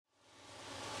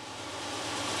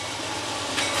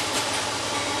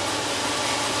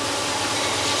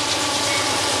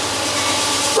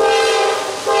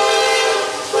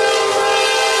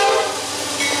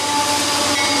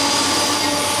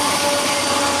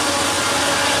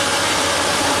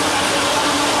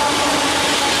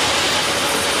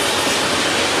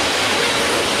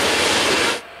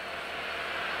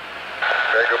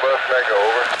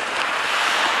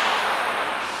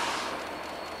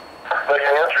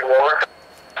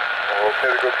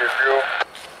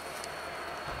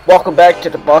Welcome back to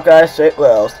the Buckeye St.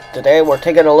 Louis. Today we're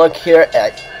taking a look here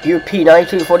at UP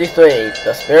 1943,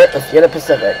 the Spirit of the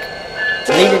Pacific,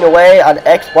 leading the way on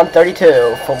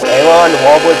X-132 from Avon to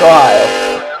Walbridge, Ohio.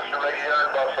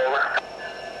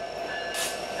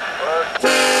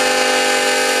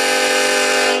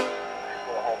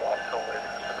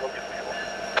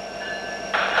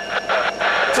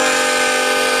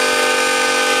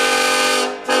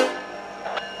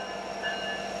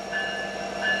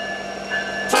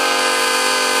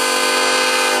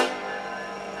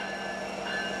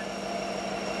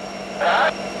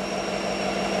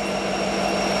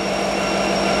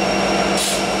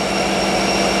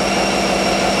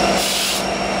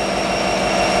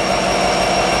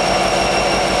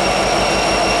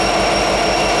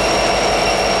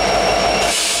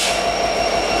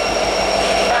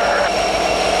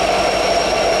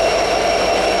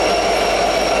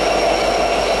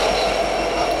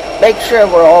 Make sure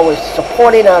we're always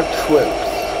supporting our troops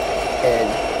in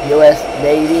U.S.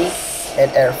 Navy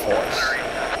and Air Force.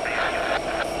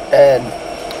 And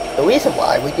the reason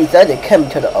why we decided to come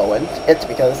to the Owens, it's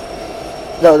because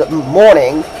the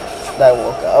morning that I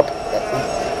woke up,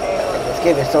 and just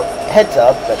gave you some heads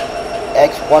up that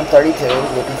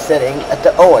X-132 will be sitting at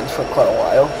the Owens for quite a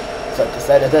while. So I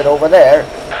decided to head over there,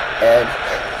 and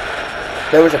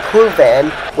there was a crew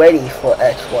van waiting for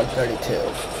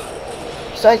X-132.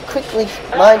 So I quickly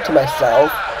lied to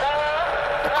myself,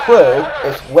 the crew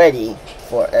is waiting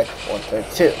for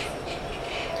X-132.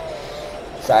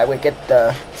 So I would get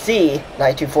the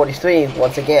C-1943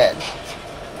 once again.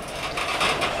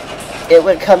 It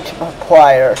would come to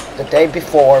require the day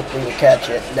before we would catch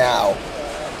it. Now,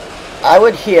 I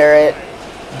would hear it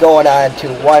going on to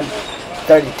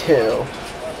 132,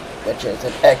 which is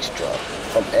an extra,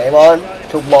 from Avon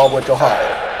to Walbridge,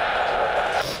 Ohio.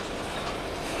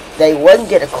 They wouldn't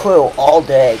get a crew all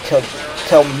day till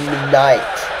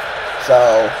midnight,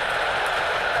 so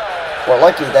we're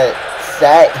lucky that it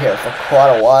sat here for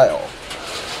quite a while.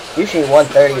 Usually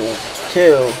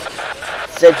 132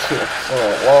 sits here for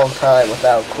a long time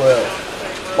without a crew.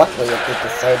 Luckily it did the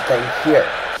same thing here,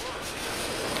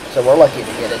 so we're lucky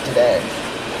to get it today.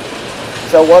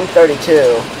 So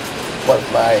 132 was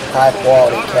my high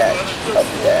quality catch of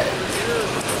the day.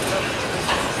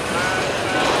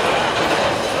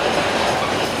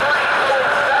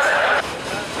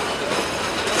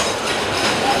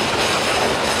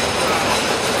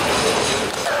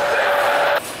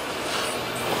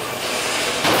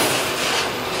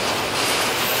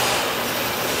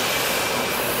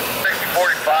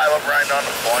 Riding on the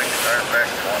point, starting back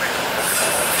 20.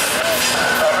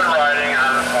 Up and riding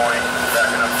on the point,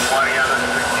 backing up 20 on the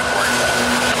 60-45.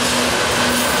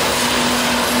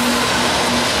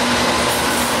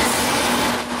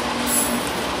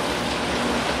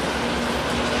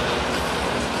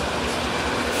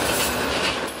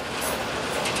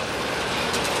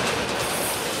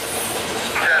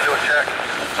 Yeah, do a check.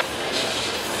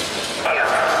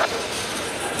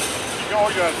 You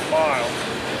always gotta smile.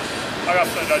 I gotta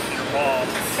send that to your mom.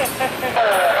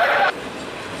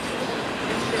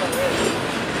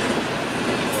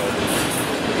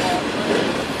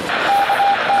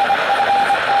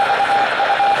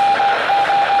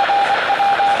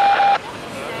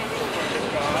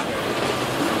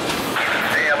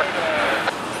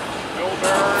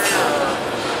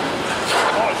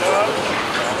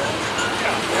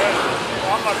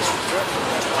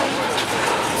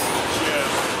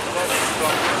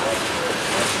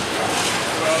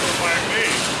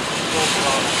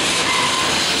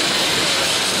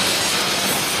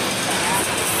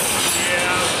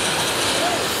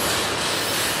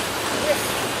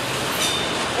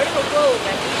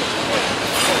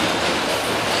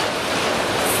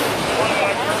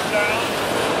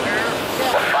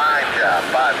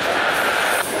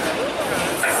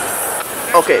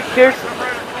 Okay,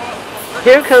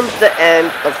 here comes the end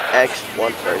of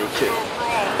X-132.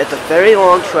 It's a very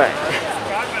long trek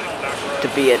to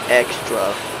be an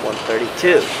extra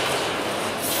 132.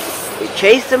 We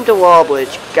chased them to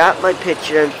Walbridge, got my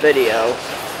picture and video,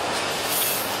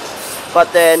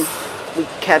 but then we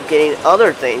kept getting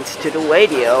other things to the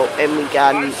radio, and we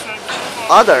got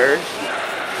others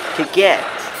to get.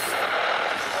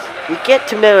 We get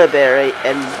to Milepost,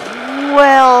 and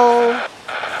well,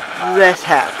 this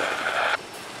happened.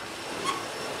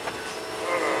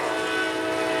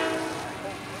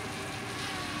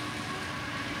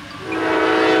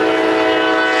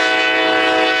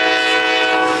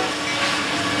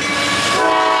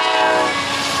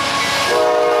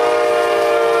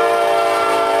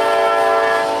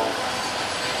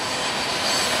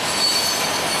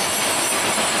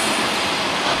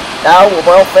 now we're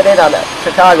well fitted on the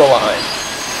Chicago line.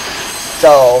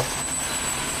 So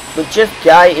we just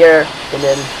got here, and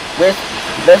then with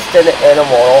Grinsten and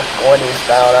Intermodal going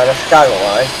eastbound on the Chicago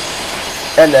line,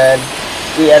 and then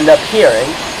we end up hearing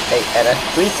a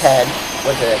NS310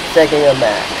 with an insignia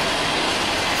Mac.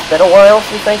 It's been a while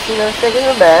since I've seen an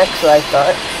insignia Mac, so I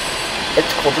thought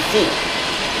it's cool to see.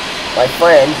 My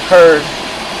friend heard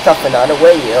something on the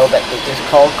radio that they just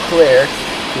called clear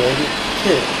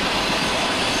 282,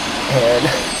 and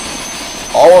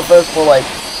all of us were like,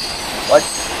 what?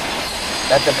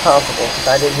 That's impossible, because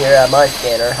I didn't hear it on my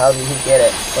scanner. How did he get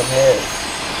it from his?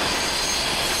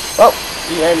 Well,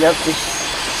 we end up just,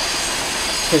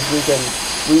 because we can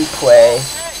replay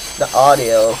the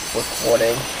audio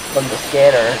recording from the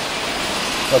scanner,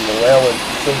 from the railroad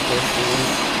frequencies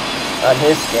on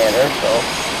his scanner, so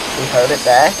we heard it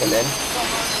back, and then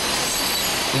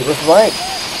he was right.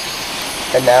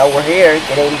 And now we're here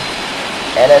getting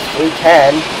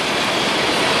NS310.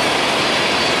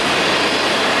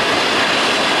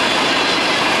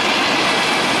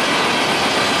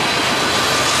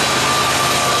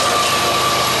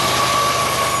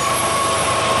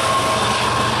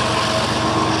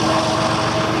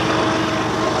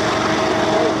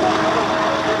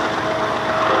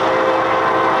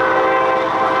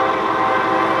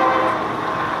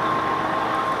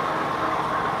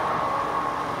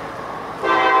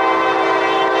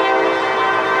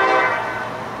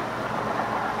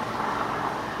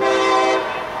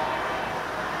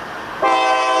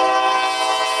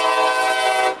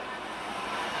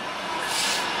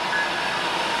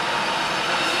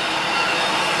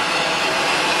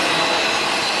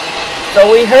 So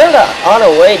we heard on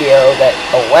a radio that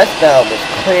a Westbound was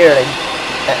cleared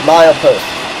at Milepost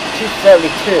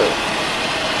 272.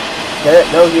 Didn't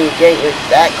know you would get here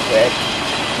that quick,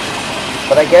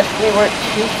 but I guess we weren't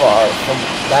too far from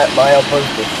that Milepost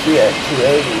to here at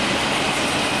 280.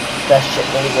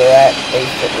 Especially we're at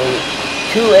basically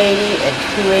 280 and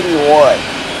 281.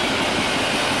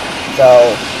 So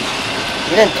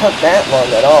it didn't take that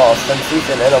long at all since he's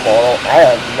an Intermodal. I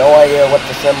have no idea what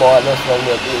the symbol on this one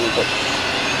will be, but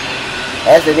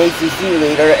as an ACC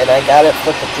leader, and I got it for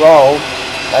the drone,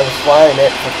 I was flying it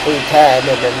for 310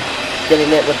 and then getting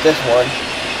it with this one,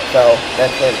 so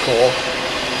that's really cool.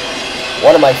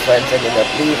 One of my friends ended up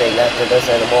leaving after this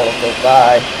Intermodal goes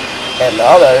by, and the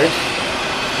others,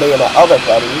 me and my other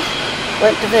buddies,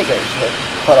 went to Vickers for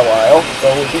quite a while,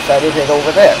 so we decided to head over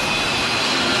there.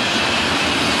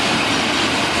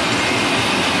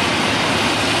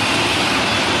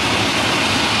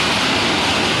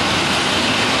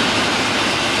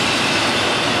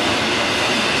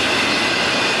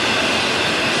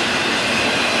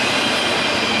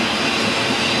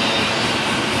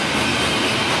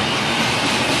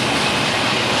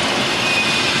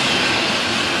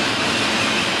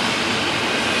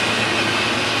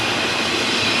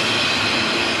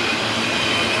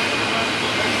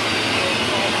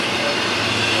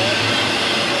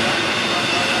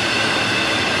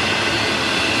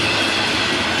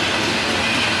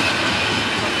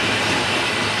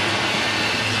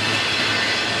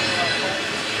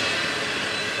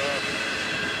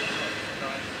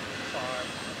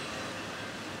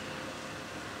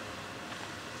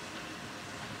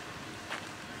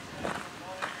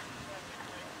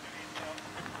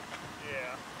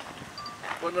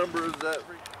 What number is that?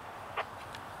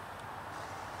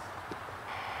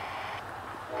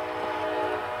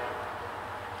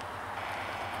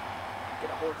 Get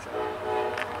a hold shot.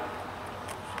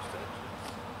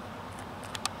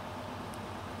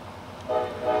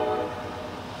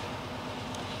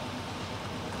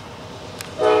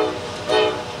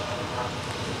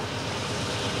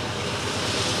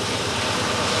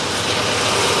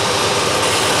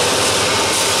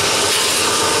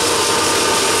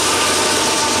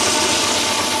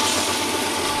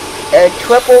 And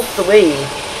 333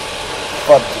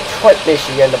 from Detroit,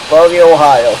 Michigan to Bellevue,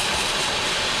 Ohio.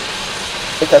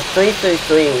 It's a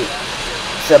 333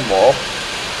 symbol,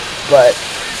 but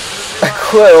the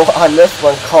crew on this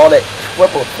one called it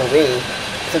 333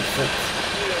 since it's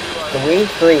 3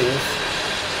 threes,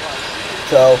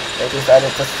 so they decided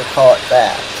just to call it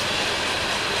that,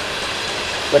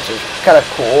 which is kind of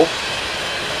cool.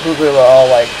 We were all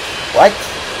like, what?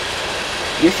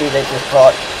 Usually they just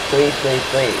call it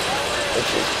 333. Which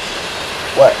is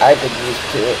what I've been used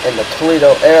to in the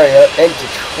Toledo area and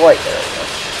Detroit area.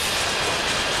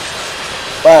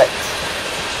 But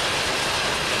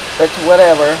it's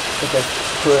whatever, because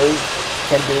crews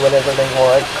can do whatever they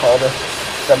want, call the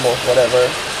symbols whatever,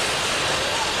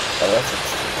 unless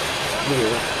it's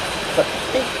weird, but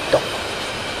they don't.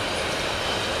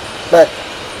 But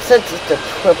since it's the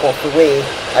 333,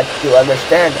 I do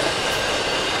understand that.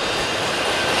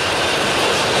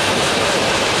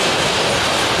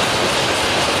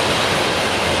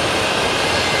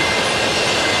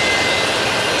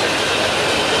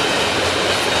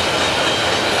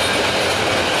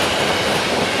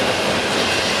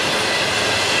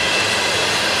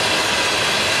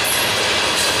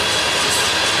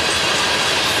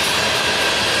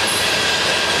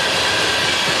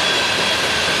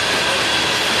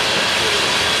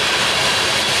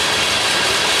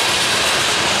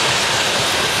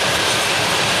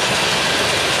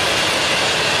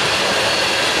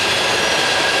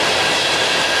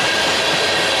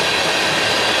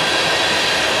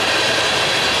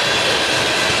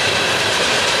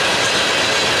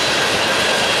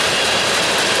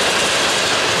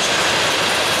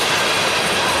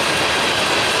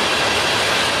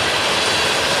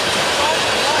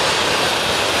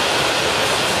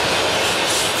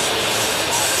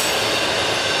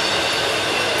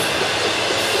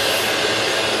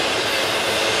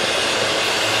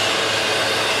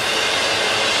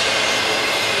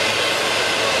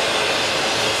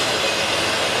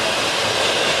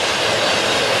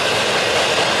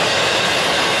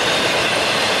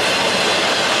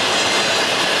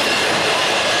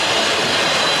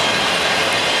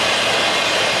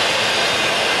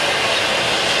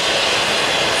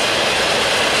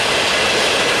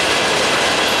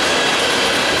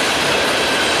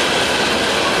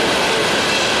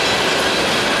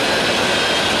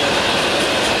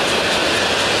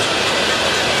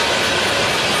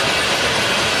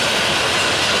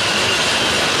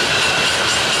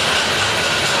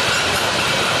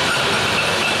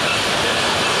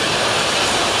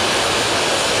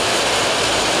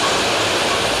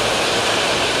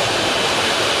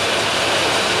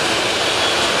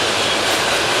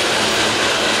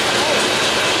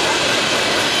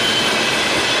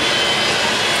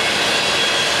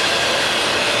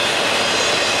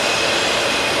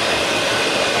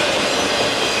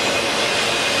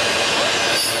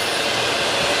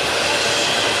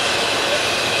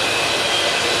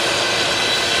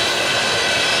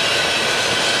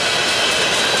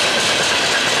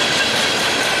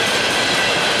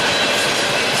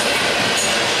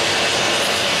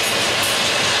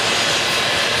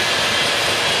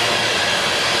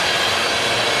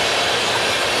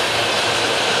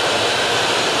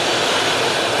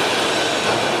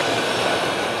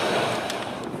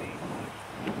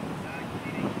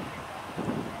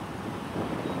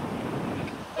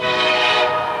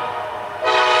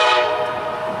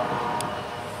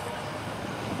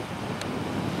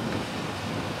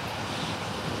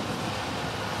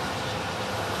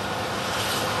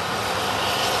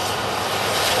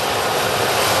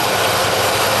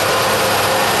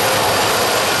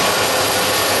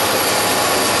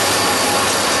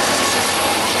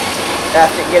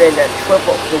 After getting that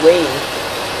 333,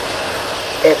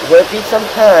 it would be some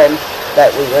time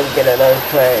that we would get another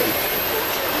train.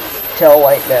 Till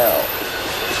right now.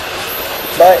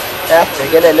 But after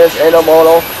getting this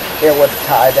intermodal, it would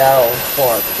tie down for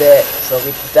a bit, so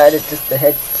we decided just to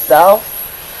head south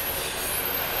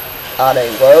on a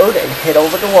road and head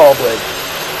over to Walbridge,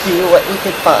 see what we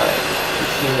could find, and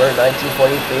see where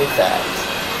 1943 is at.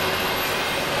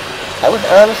 That was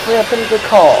honestly a pretty good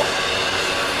call,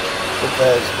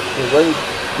 because we wouldn't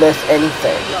miss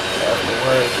anything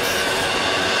afterwards.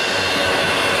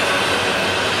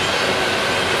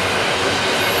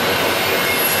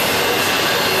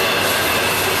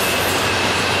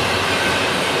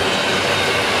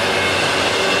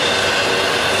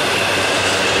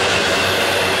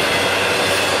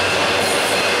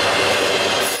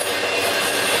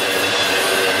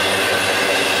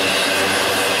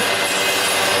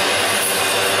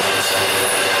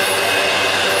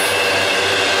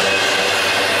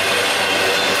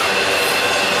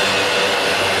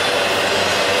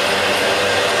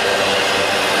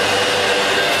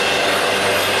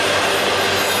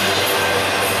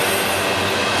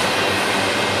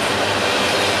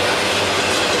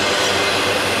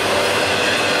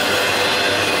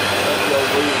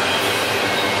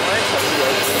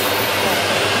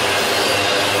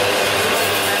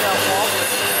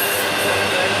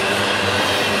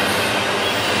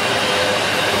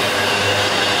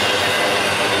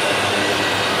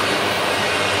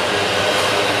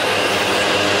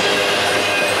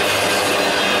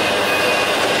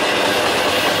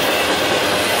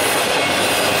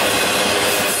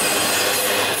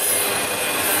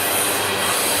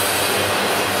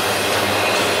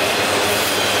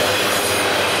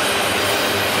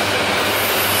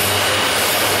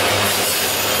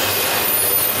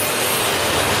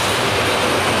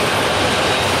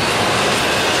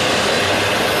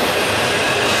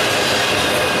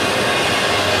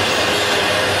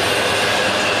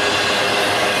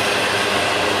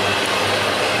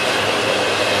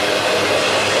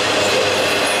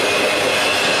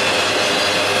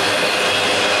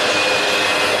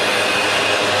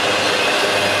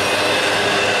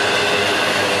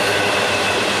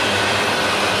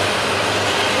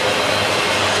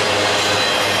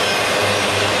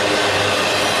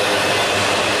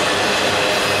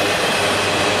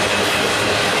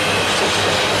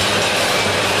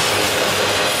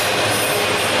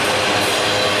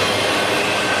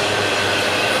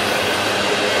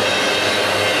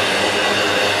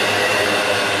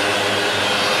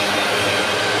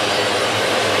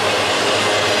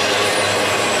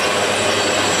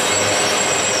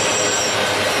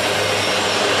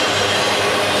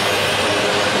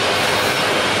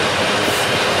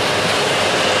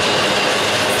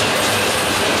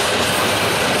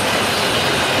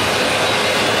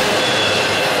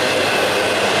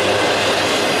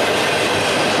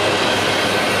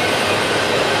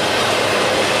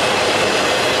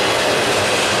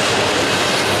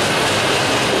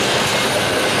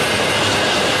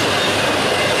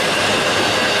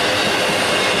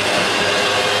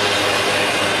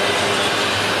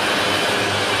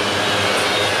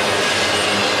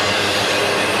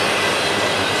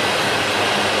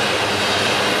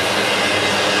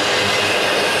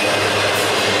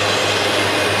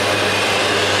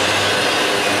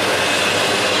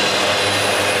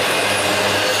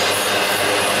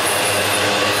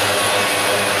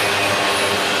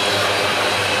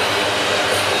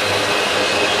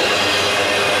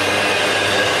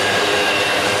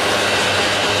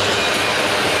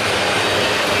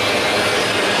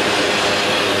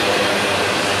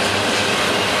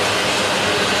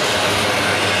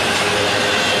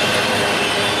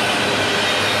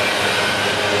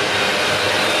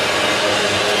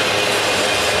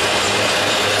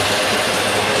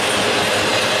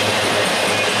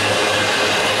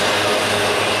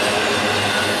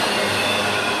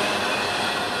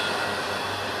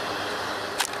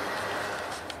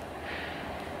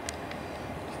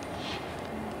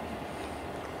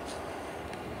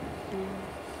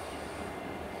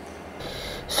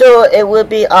 So it would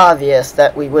be obvious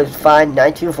that we would find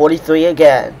 1943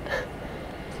 again.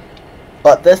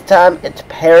 But this time it's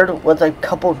paired with a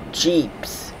couple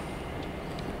Jeeps.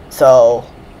 So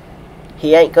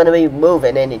he ain't gonna be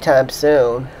moving anytime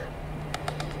soon.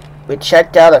 We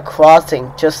checked out a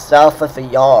crossing just south of the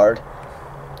yard,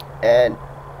 and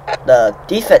the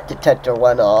defect detector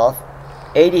went off.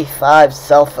 85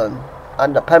 cell phone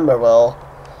on the Pemberwell.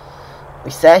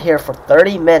 We sat here for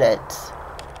 30 minutes.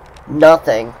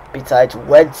 Nothing besides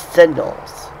red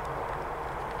signals.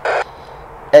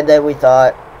 And then we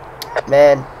thought,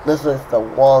 man, this is the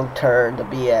wrong turn to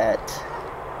be at.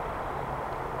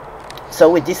 So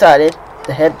we decided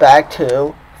to head back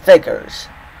to Vickers,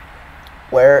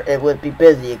 where it would be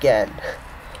busy again.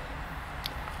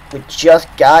 We just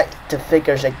got to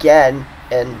Vickers again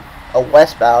in a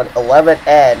westbound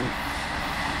 11N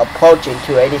approaching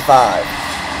 285.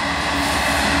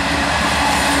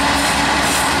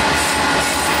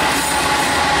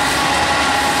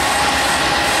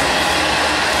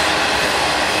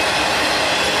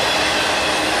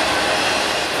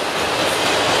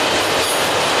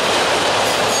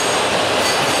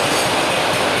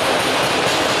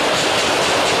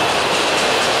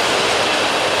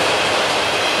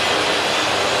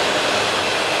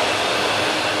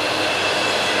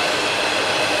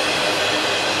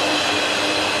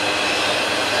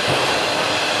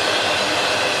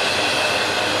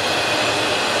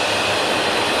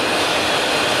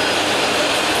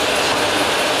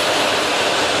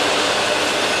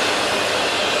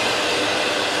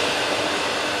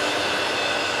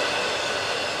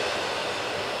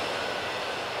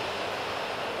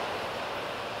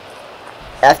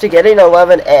 After getting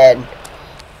 11N,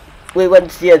 we went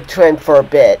to see a trend for a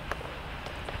bit.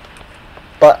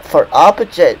 But for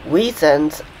opposite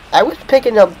reasons, I was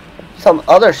picking up some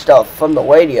other stuff from the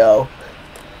radio.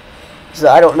 So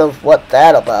I don't know what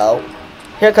that about.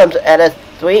 Here comes NS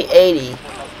 380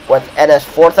 with NS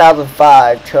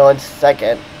 4005 trailing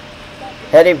second,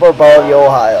 heading for Bowling,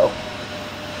 Ohio.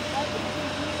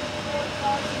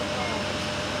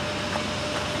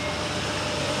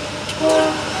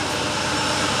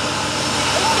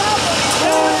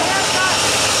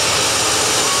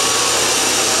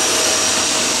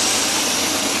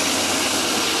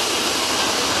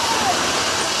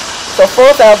 So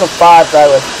 4005 I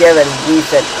was given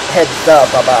recent heads up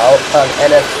about on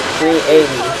NS 380.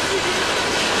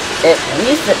 It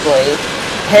recently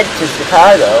hit to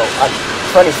Chicago on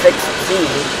 26C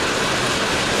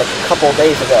a couple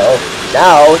days ago.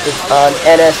 Now it's on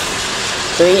NS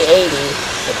 380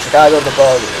 from Chicago to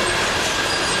Bowling.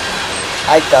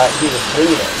 I thought he was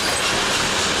leaving,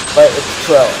 but it's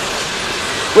true.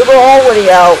 We were already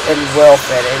out in well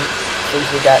fitting since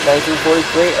we got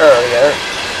 1943 earlier.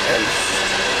 And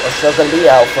we're still going to be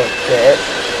out for a bit,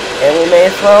 and we may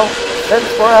as well, since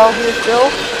we're out here still,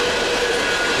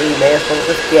 we may as well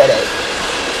just get it.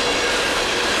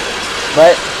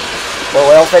 But we're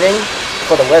well fitting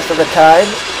for the rest of the time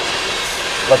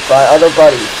with my other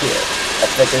buddies here at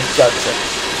Vickers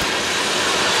Junction.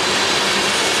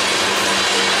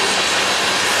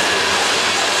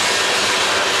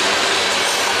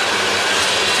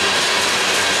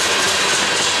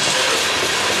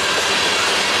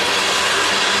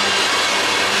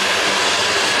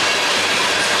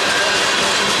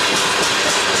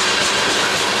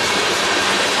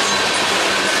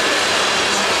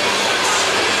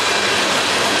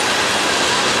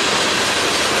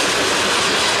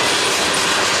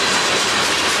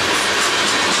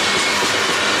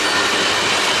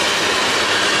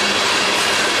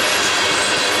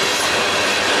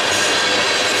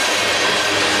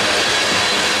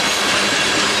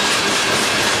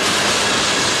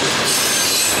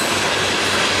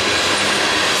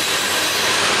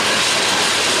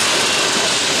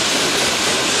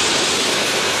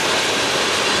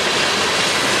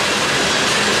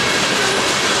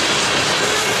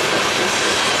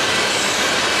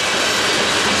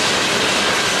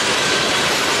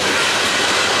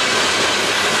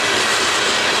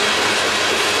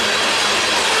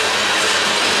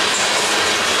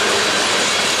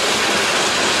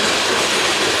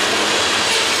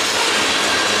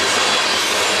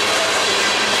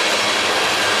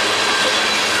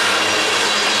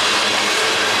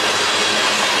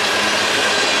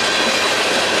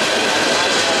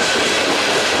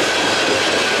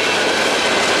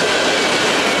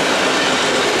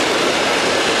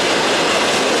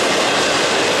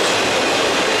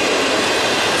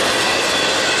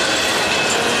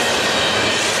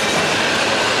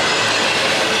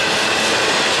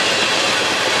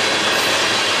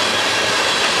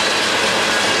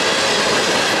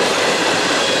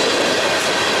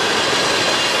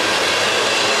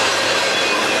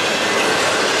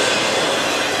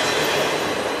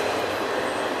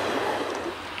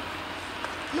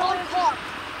 Non-honk.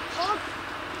 Honk.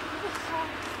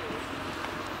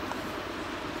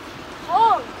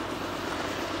 Honk.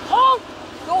 Honk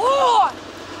the horn.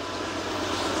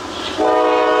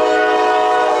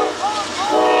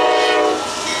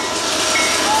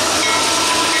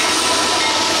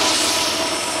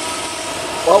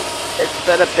 Well, it's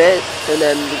been a bit, and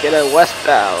then we get a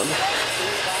westbound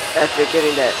after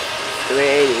getting that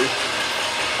 380.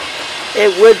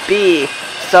 It would be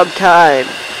some time,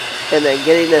 and then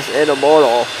getting this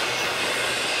intermodal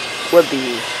would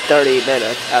be 30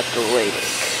 minutes after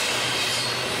waiting.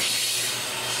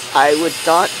 I would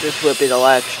thought this would be the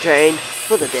last train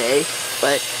for the day,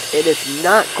 but it is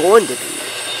not going to be.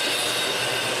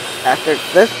 After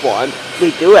this one,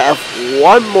 we do have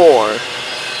one more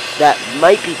that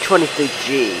might be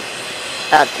 23G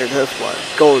after this one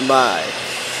going by.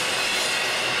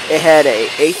 It had a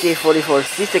AC44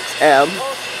 C6M,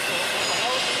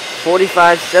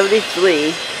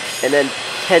 4573, and then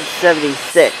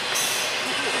 1076.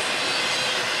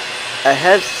 I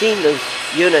have seen those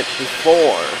units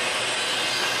before,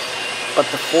 but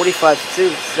the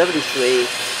 4573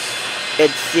 in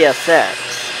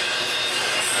CSX.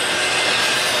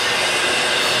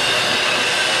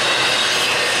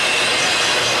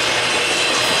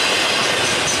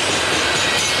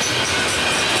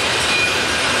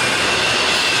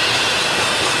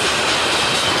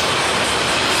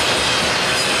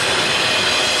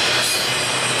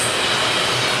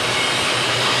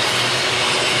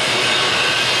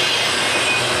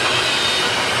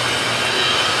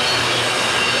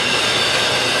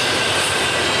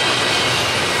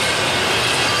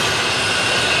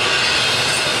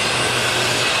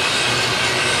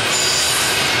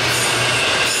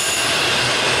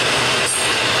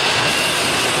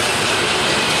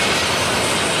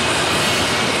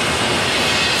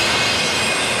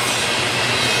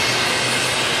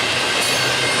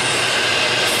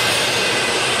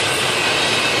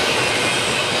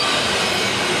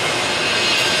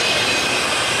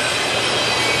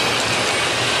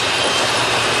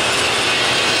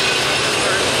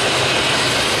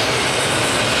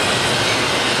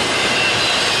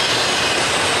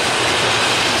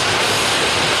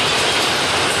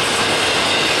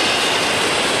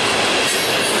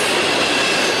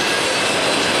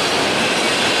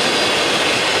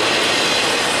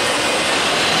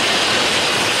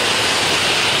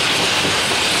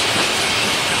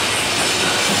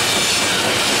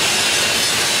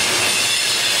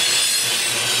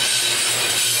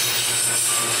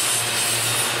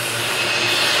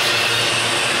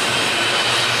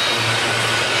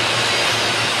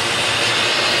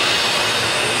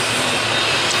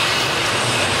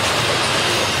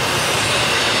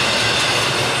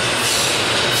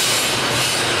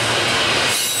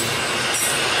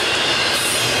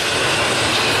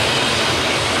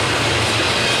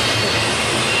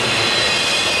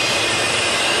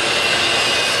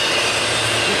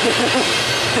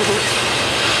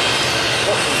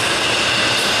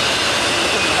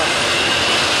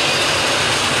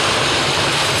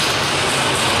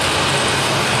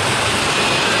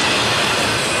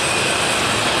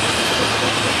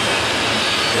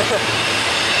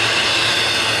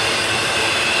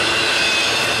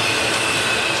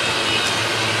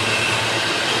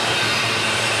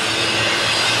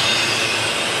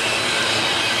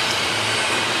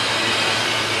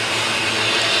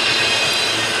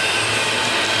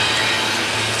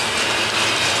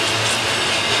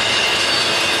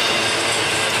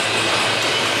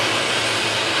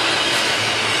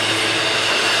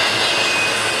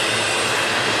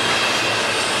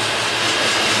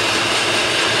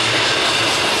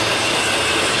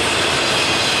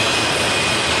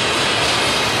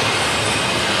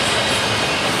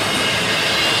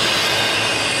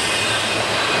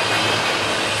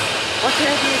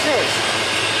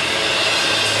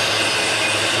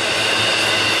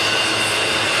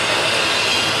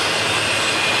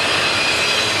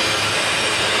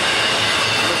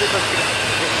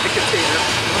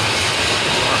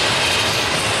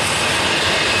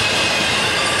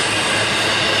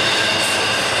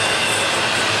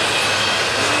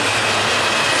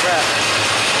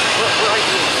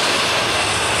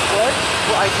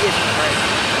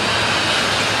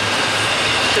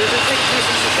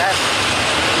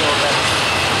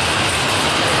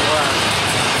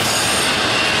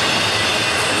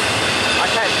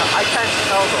 I can't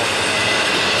tell though.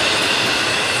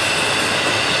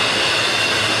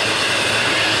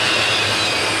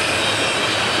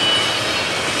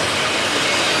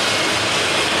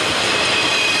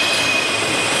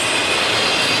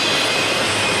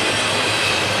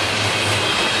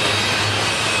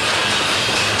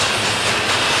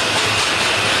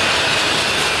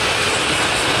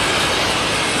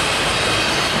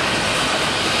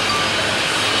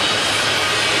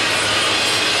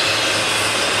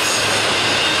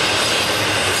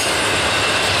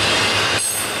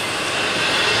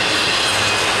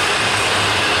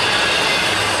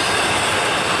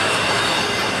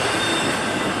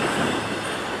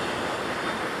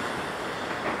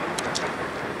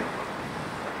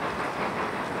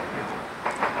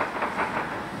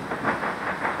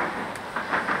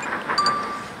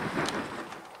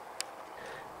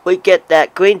 we get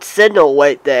that green signal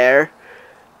right there,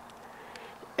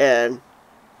 and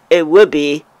it would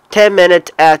be 10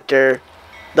 minutes after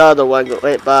the other one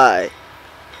went by.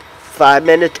 5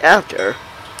 minutes after,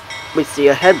 we see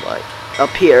a headlight up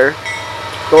here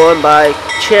going by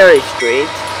Cherry Street,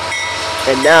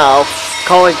 and now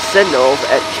calling signals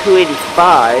at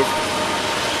 285.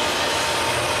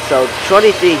 So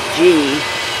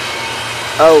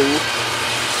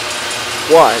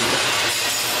 23G01.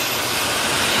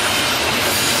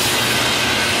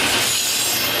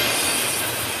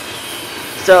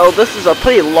 So this is a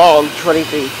pretty long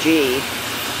 23G,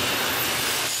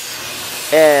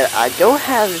 and I don't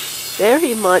have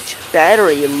very much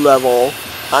battery level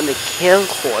on the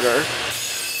camcorder,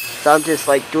 so I'm just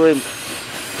like doing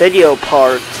video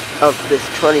parts of this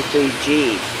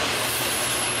 23G.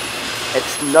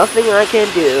 It's nothing I can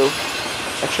do.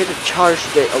 I should have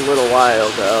charged it a little while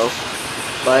ago,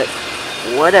 but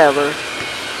whatever.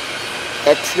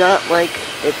 It's not like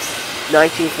it's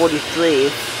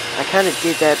 1943. I kind of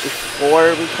did that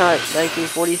before we caught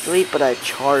 1943, but I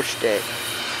charged it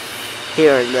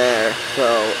here and there,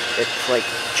 so it's like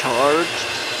charged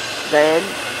then,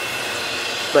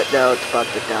 but now it's about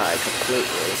to die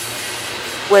completely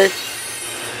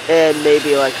in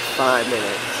maybe like 5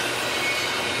 minutes.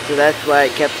 So that's why I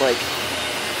kept like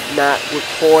not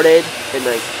recorded and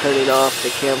like turning off the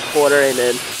camcorder, and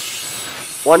then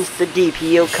once the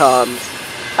DPU comes,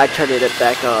 I turn it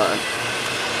back on.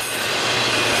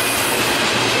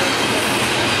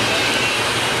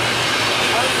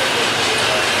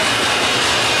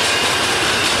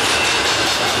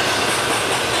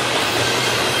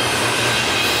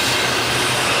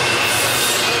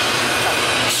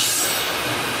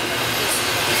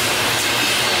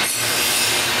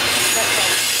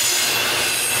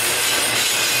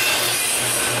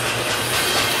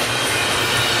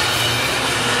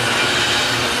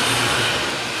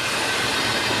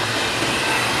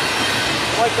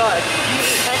 Oh my god, you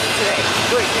intended today.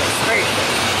 Great, great.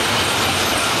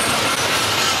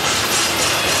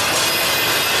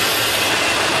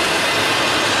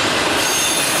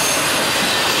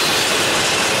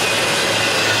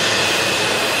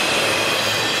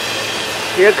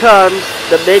 Here comes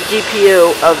the mid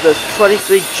GPU of this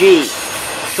 23G.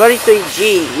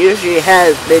 23G usually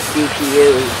has mid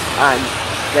GPUs on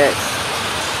this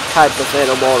type of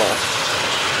intermodal.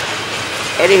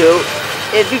 Anywho,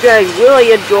 if you guys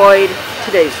really enjoyed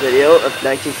today's video of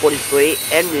 1943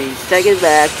 and the second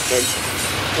back in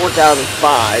 4005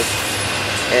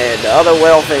 and the other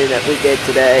whale thing that we did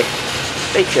today,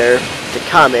 make sure to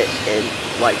comment and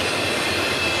like it.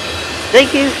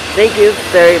 Thank you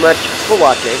very much for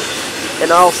watching,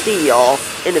 and I'll see y'all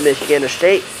in the Michigan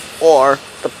State or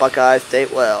the Buckeye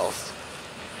State Wells.